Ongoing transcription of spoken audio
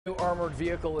New armored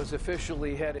vehicle is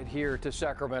officially headed here to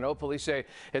Sacramento. Police say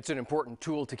it's an important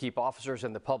tool to keep officers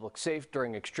and the public safe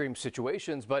during extreme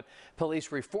situations, but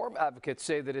police reform advocates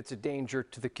say that it's a danger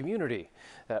to the community.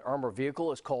 That armored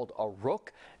vehicle is called a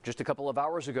Rook. Just a couple of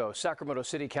hours ago, Sacramento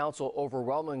City Council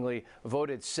overwhelmingly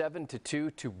voted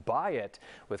 7-2 to buy it,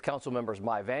 with council members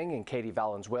Mai Vang and Katie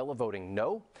Valenzuela voting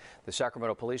no. The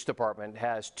Sacramento Police Department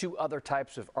has two other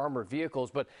types of armored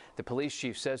vehicles, but the police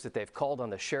chief says that they've called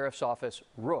on the sheriff's office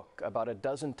Rook about a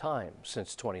dozen times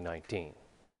since 2019.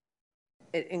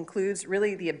 It includes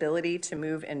really the ability to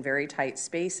move in very tight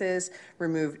spaces,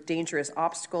 remove dangerous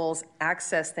obstacles,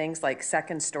 access things like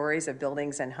second stories of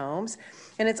buildings and homes.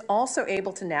 And it's also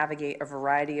able to navigate a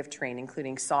variety of terrain,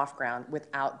 including soft ground,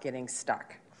 without getting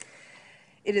stuck.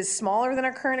 It is smaller than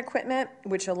our current equipment,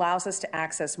 which allows us to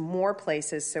access more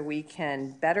places so we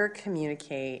can better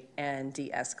communicate and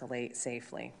de-escalate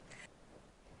safely.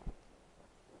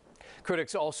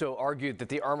 Critics also argued that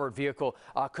the armored vehicle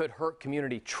could hurt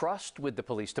community trust with the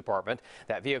police department.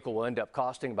 That vehicle will end up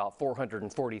costing about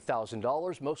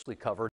 $440,000, mostly covered